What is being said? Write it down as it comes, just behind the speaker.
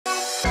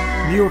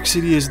New York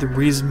City is the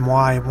reason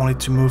why I wanted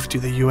to move to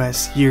the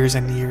US years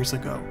and years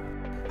ago.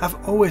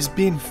 I've always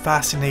been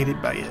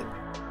fascinated by it,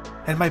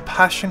 and my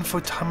passion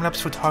for time-lapse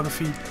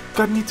photography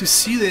got me to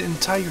see the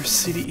entire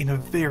city in a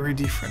very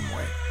different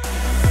way.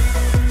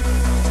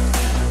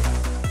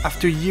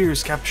 After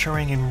years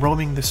capturing and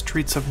roaming the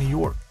streets of New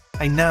York,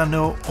 I now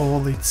know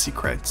all its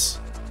secrets.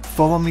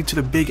 Follow me to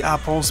the Big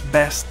Apple's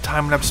best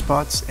time-lapse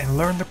spots and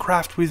learn the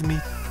craft with me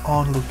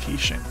on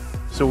location.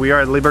 So we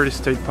are at Liberty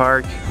State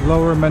Park.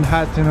 Lower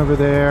Manhattan over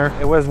there.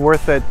 It was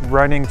worth it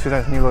running to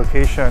that new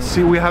location.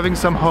 See, we're having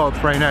some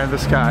hope right now in the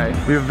sky.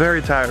 We're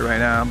very tired right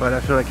now, but I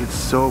feel like it's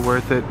so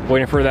worth it.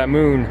 Waiting for that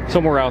moon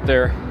somewhere out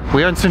there.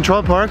 We are in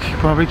Central Park, you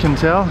probably can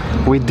tell.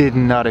 We did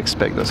not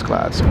expect those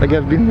clouds. Like,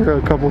 I've been here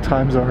a couple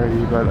times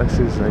already, but this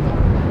is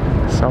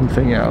like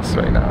something else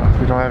right now.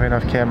 We don't have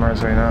enough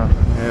cameras right now.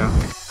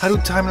 Yeah. How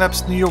to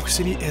Time-Lapse New York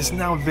City is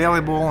now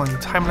available on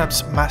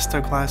Timelapse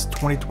Masterclass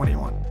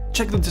 2021.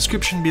 Check the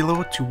description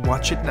below to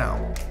watch it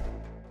now.